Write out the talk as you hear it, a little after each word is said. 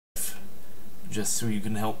just so you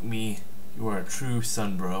can help me. You are a true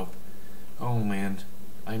son, bro. Oh man,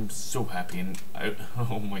 I'm so happy, and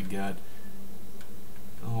oh my god.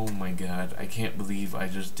 Oh my god, I can't believe I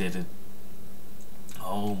just did it.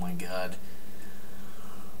 Oh my god.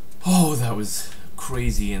 Oh, that was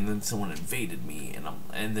crazy. And then someone invaded me,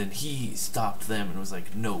 and then he stopped them and was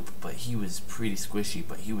like, nope. But he was pretty squishy,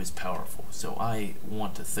 but he was powerful. So I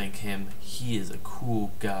want to thank him. He is a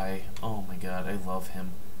cool guy. Oh my god, I love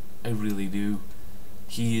him. I really do.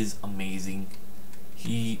 He is amazing.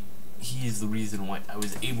 He is the reason why I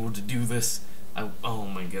was able to do this. Oh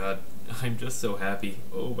my god, I'm just so happy.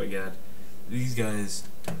 Oh my god, these guys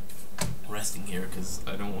resting here because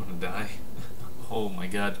I don't want to die. Oh my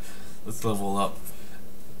god, let's level up.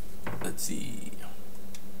 Let's see,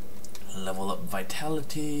 level up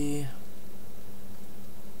vitality,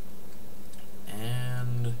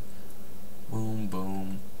 and boom,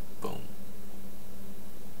 boom, boom.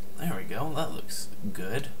 There we go. That looks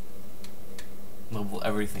good. Level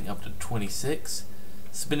everything up to 26.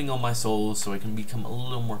 Spending all my souls so I can become a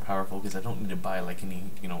little more powerful because I don't need to buy like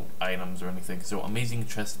any, items or anything. So amazing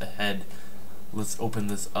chest ahead. Let's open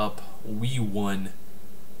this up. We won.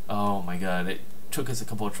 Oh my god, it took us a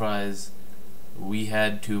couple of tries. We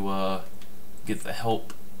had to get the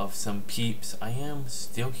help of some peeps. I am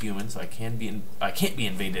still human, so I can't be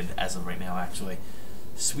invaded as of right now. Actually,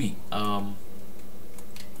 sweet. Unless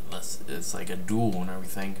it's like a duel and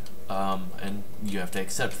everything. And you have to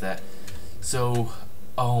accept that. So.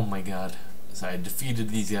 Oh my god. So I defeated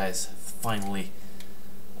these guys, finally.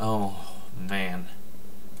 Oh, man.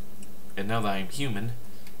 And now that I'm human...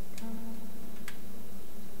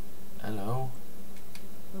 Hello?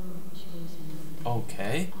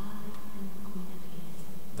 Okay.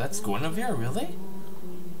 That's Guinevere, really?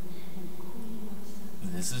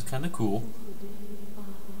 This is kinda cool.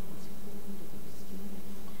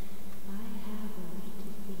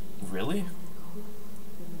 Really?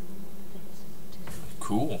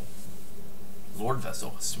 Cool. Lord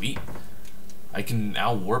Vessel, sweet. I can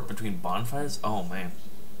now warp between bonfires? Oh man.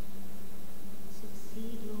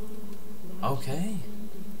 Okay.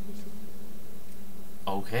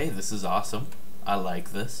 Okay, this is awesome. I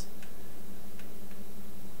like this.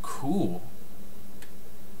 Cool.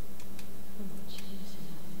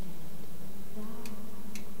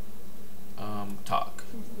 Talk.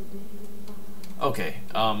 Okay,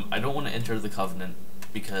 I don't want to enter the Covenant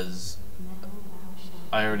because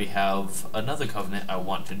I already have another covenant I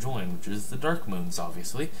want to join, which is the Dark Moons,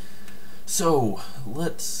 obviously. So,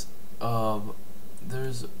 let's,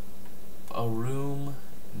 there's a room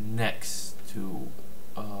next to,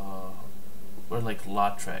 or like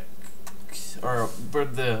Lautrec, or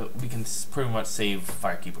where we can pretty much save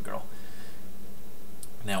Firekeeper Girl.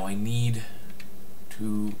 Now, I need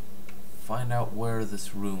to find out where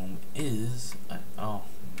this room is. Oh,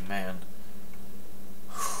 man.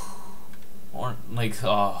 Or like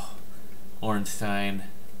Ornstein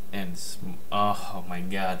and oh my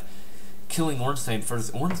god, killing Ornstein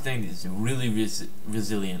first. Ornstein is really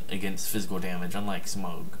resilient against physical damage, unlike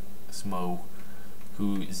Smo,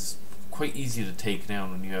 who is quite easy to take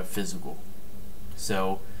down when you have physical.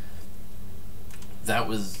 So that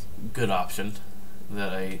was a good option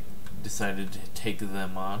that I decided to take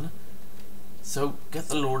them on. So get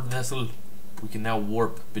the Lord Vessel. We can now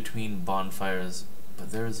warp between bonfires,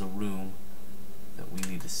 but there is a room that we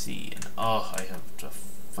need to see, and oh, I have to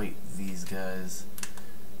fight these guys.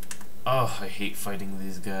 Oh, I hate fighting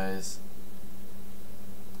these guys.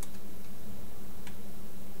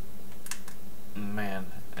 Man,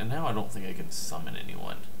 and now I don't think I can summon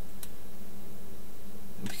anyone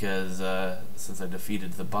because since I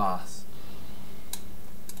defeated the boss.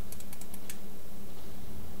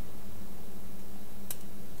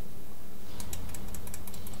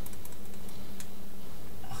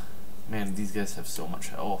 Man, these guys have so much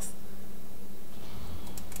health.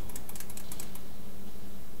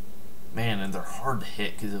 Man, and they're hard to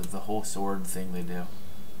hit because of the whole sword thing they do.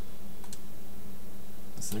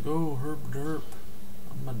 It's like, oh, herp derp.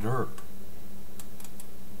 I'm a derp.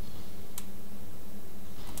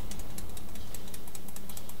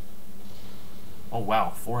 Oh wow,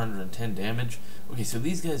 410 damage. Okay, so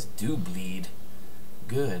these guys do bleed.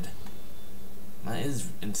 Good. That is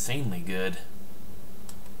insanely good.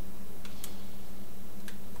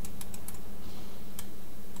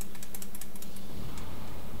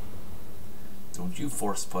 Don't you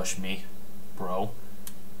force push me, bro.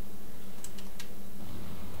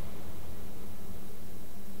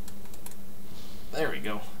 There we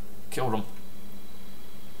go. Killed him.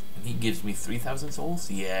 And he gives me 3,000 souls?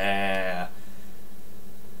 Yeah.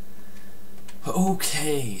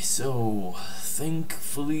 Okay, so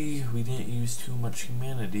thankfully we didn't use too much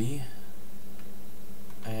humanity,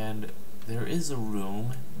 and there is a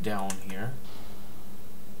room down here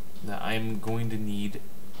that I'm going to need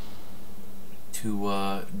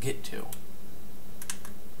to get to.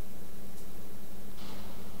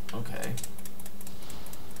 Okay.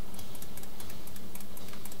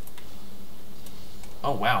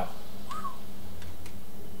 Oh wow.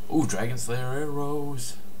 Ooh, Dragon Slayer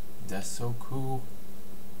arrows. That's so cool.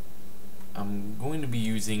 I'm going to be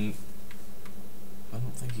using... I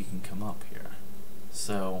don't think he can come up here.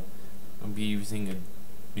 So, I'm going to be using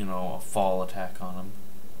a fall attack on him.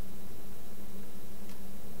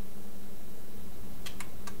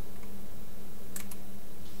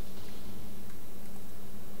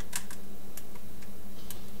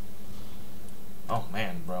 Oh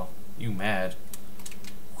man, bro. You mad.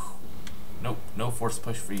 Whew. Nope, no force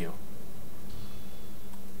push for you.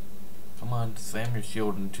 Come on, slam your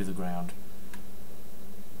shield into the ground.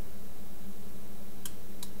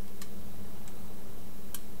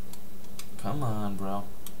 Come on, bro.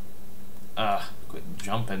 Quit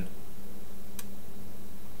jumping.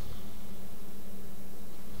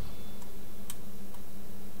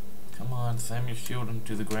 Come on, slam your shield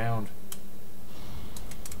into the ground.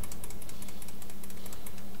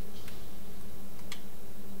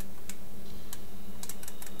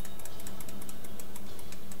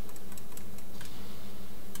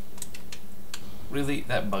 Really?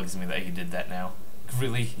 That bugs me that he did that now.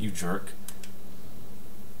 Really? You jerk.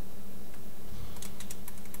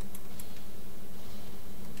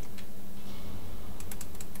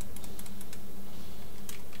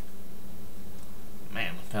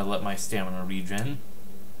 Man, gotta let my stamina regen.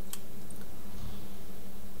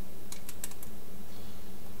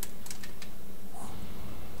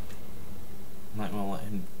 I'm not gonna let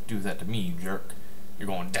him do that to me, you jerk. You're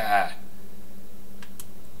gonna die.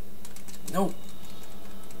 Nope.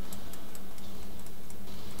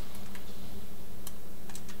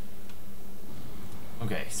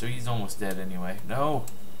 Okay, so he's almost dead anyway. No!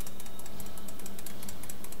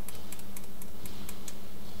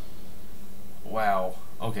 Wow.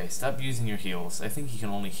 Okay, stop using your heals. I think he can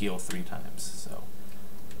only heal 3 times, so...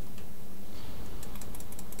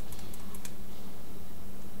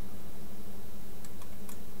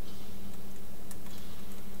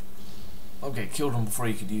 Okay, killed him before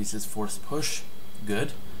he could use his force push.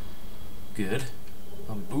 Good. Good.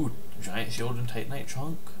 Ooh, giant shield and titanite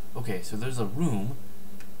trunk. Okay, so there's a room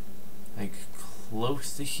like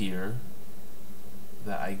close to here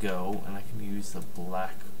that I go, and I can use the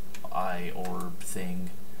black eye orb thing,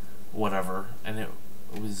 whatever, and it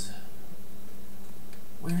was...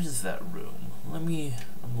 Where is that room? I'm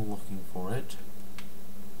looking for it.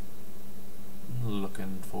 I'm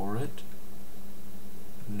looking for it.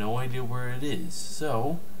 No idea where it is,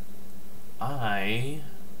 so I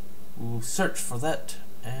will search for that,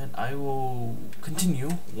 and I will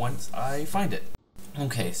continue once I find it.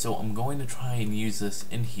 Okay, so I'm going to try and use this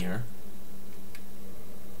in here.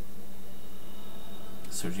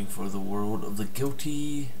 Searching for the world of the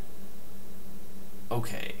guilty.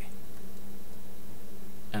 Okay.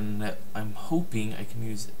 And I'm hoping I can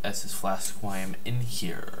use Estus Flask while I'm in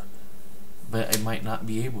here. But I might not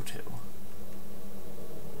be able to.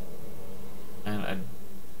 And I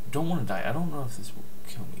don't want to die. I don't know if this will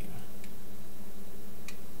kill me.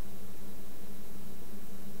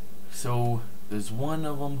 So there's one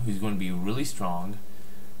of them who's going to be really strong,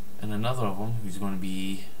 and another of them who's going to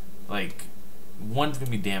be like, one's going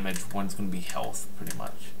to be damaged, one's going to be health, pretty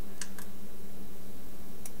much.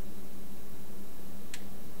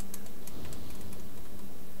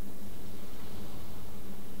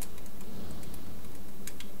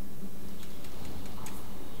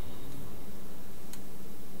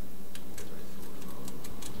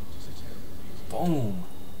 Boom.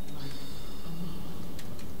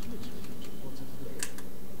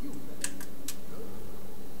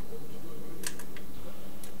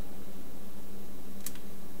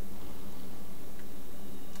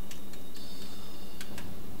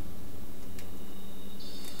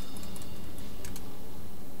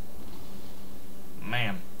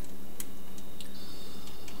 Man.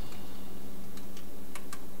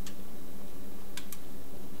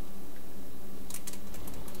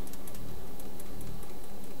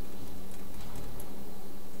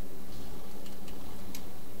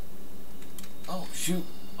 Oh shoot.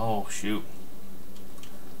 Oh shoot.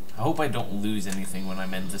 I hope I don't lose anything when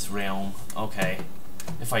I'm in this realm. Okay.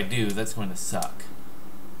 If I do, that's going to suck.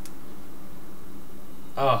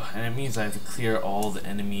 Oh, and it means I have to clear all the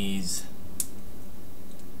enemies.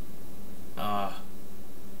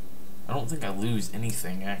 I don't think I lose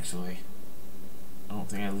anything, actually. I don't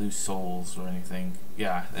think I lose souls or anything.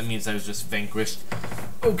 Yeah, that means I was just vanquished.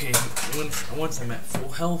 Okay, once I'm at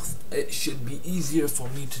full health, it should be easier for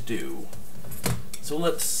me to do. So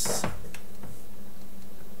let's...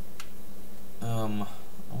 I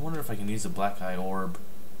wonder if I can use a black eye orb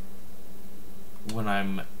when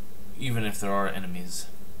I'm... even if there are enemies.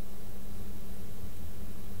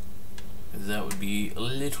 That would be a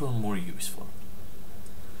little more useful.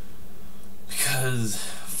 Because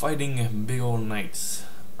fighting big old knights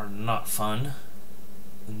are not fun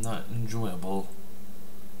and not enjoyable.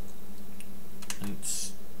 And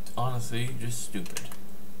it's honestly just stupid.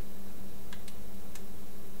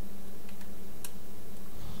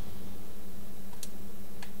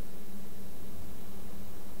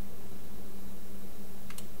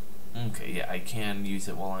 Okay, yeah, I can use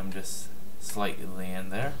it while I'm just slightly in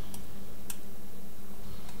there.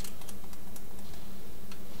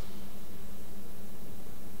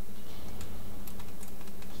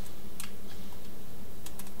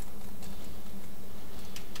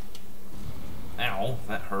 Ow,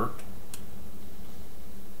 that hurt.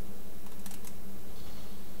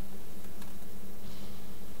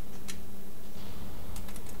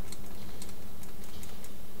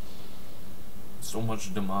 So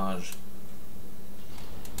much damage.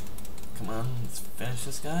 Come on, let's finish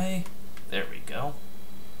this guy. There we go.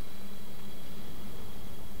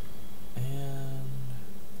 And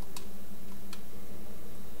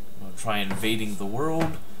I'll try invading the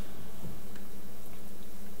world.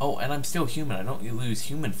 Oh, and I'm still human. I don't lose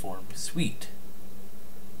human form. Sweet.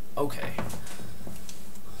 Okay.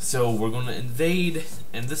 So we're going to invade,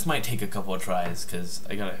 and this might take a couple of tries because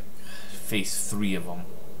I gotta face 3 of them.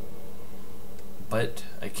 But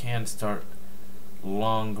I can start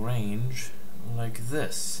long range like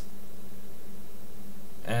this.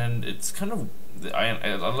 And it's kind of...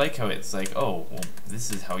 I like how it's like, oh, well,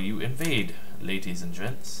 this is how you invade, ladies and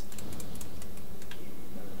gents.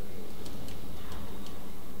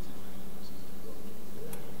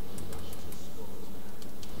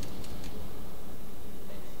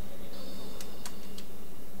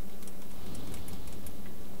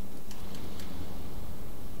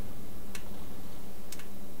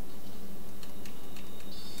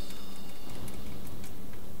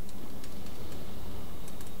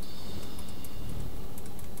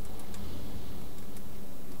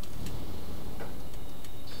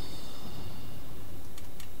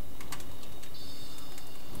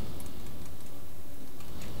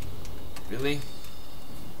 Really?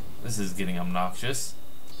 This is getting obnoxious.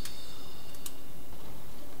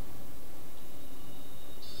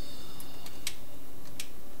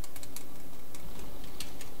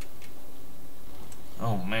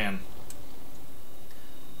 Oh man.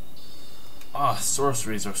 Ah,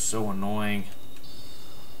 sorceries are so annoying.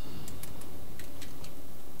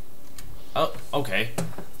 Oh, okay.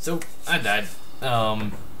 So, I died.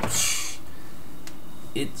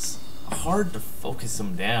 It's hard to focus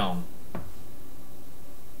them down.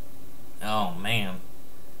 Oh man.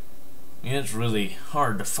 I mean, it's really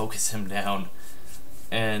hard to focus him down.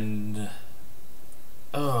 And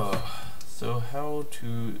so how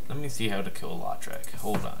to... let me see how to kill Lautrec.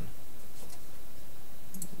 Hold on.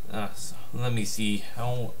 So let me see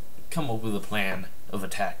how... come up with a plan of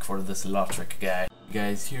attack for this Lautrec guy.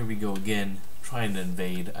 Guys, here we go again, trying to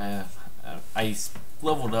invade. I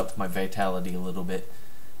leveled up my vitality a little bit,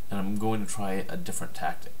 and I'm going to try a different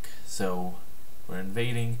tactic. So we're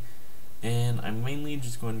invading, and I'm mainly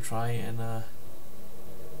just going to try and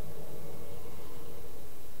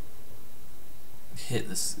hit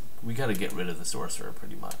this. We gotta get rid of the sorcerer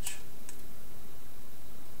pretty much.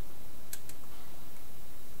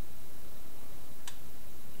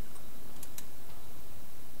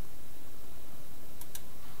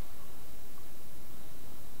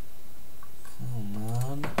 Come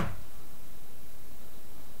on.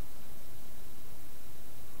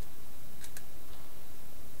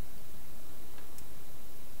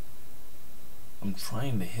 I'm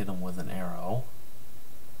trying to hit him with an arrow.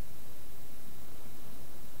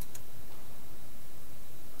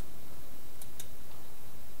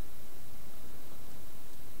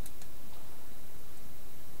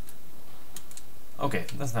 Okay,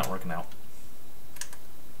 that's not working out.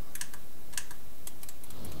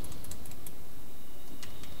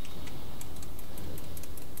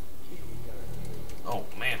 Oh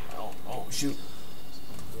man, oh shoot.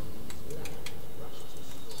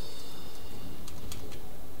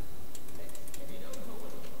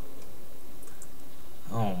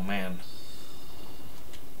 Oh man.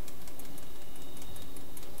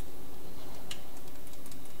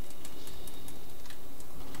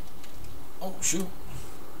 Oh shoot.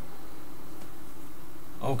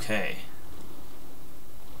 Okay.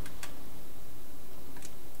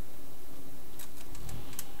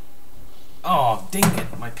 dang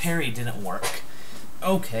it, my parry didn't work.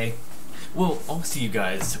 Okay. Well, I'll see you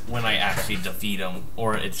guys when I actually defeat him,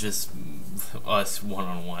 or it's just us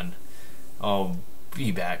one-on-one. I'll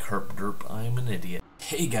be back, herp derp, I'm an idiot.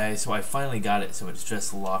 Hey guys, so I finally got it, so it's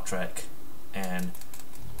just Lautrec, and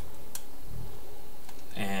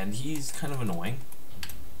he's kind of annoying.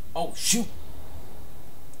 Oh, shoot!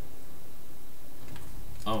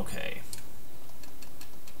 Okay.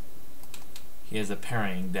 He has a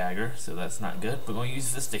parrying dagger, so that's not good, but I'm going to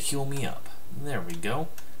use this to heal me up. There we go.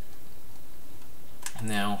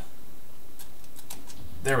 Now,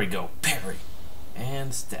 there we go, parry,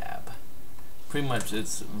 and stab. Pretty much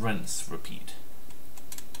it's rinse, repeat.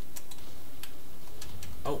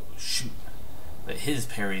 Oh, shoot. But his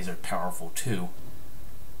parries are powerful too.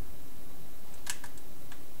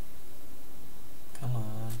 Come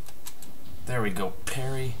on. There we go,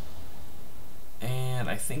 parry. And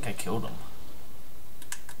I think I killed him.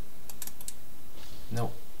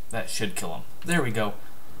 Nope, that should kill him. There we go.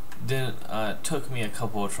 Took me a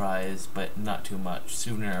couple of tries, but not too much.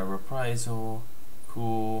 Souvenir of reprisal,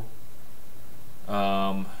 cool.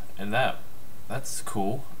 And that's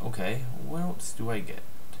cool. Okay, what else do I get?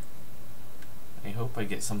 I hope I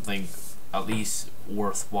get something at least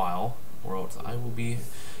worthwhile, or else I will be.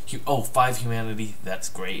 Oh, 5 humanity. That's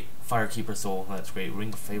great. Firekeeper soul. That's great. Ring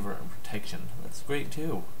of favor and protection. That's great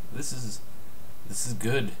too. This is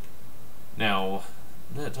good. Now,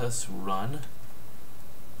 let us run,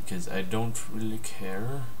 because I don't really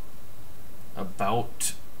care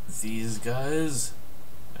about these guys.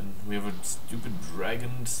 And we have a stupid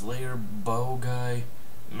dragon slayer bow guy.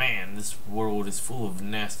 Man, this world is full of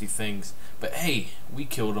nasty things. But hey, we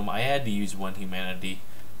killed him. I had to use 1 humanity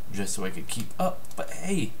just so I could keep up. But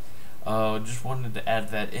hey, just wanted to add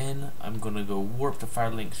that in. I'm gonna go warp to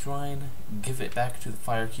Firelink Shrine, give it back to the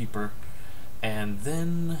Firekeeper, and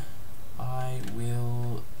then I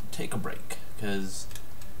will take a break, because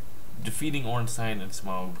defeating Ornstein and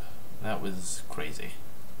Smog, that was crazy.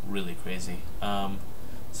 Really crazy.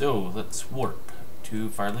 So let's warp to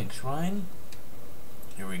Firelink Shrine.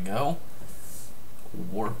 Here we go.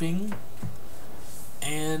 Warping.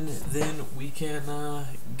 And then we can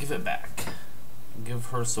give it back. Give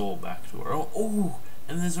her soul back to her. Oh,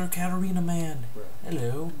 and there's our Katarina man.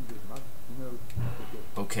 Hello.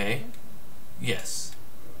 Okay. Yes.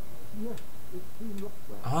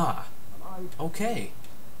 Ah. Okay.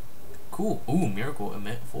 Cool. Ooh, Miracle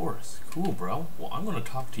Emit Force. Cool, bro. Well, I'm gonna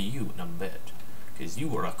talk to you in a bit, because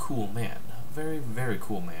you are a cool man. A very, very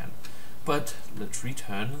cool man. But let's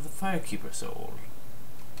return the Firekeeper soul.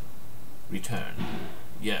 Return.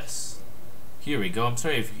 Yes. Here we go. I'm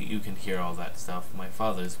sorry if you can hear all that stuff. My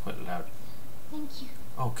father is quite loud. Thank you.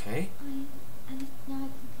 And Okay. now I can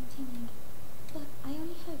continue. But I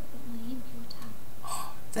only hope that my impure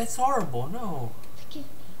tab. That's horrible. No. Forgive me.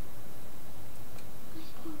 I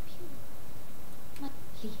am pure.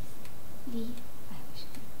 Please, leave. I wish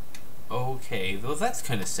you. Okay. Well, that's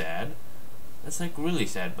kind of sad. That's like really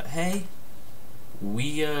sad. But hey,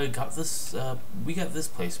 we got this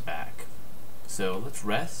place back. So let's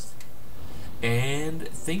rest. And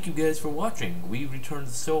thank you guys for watching. We returned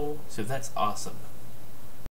the soul, so that's awesome.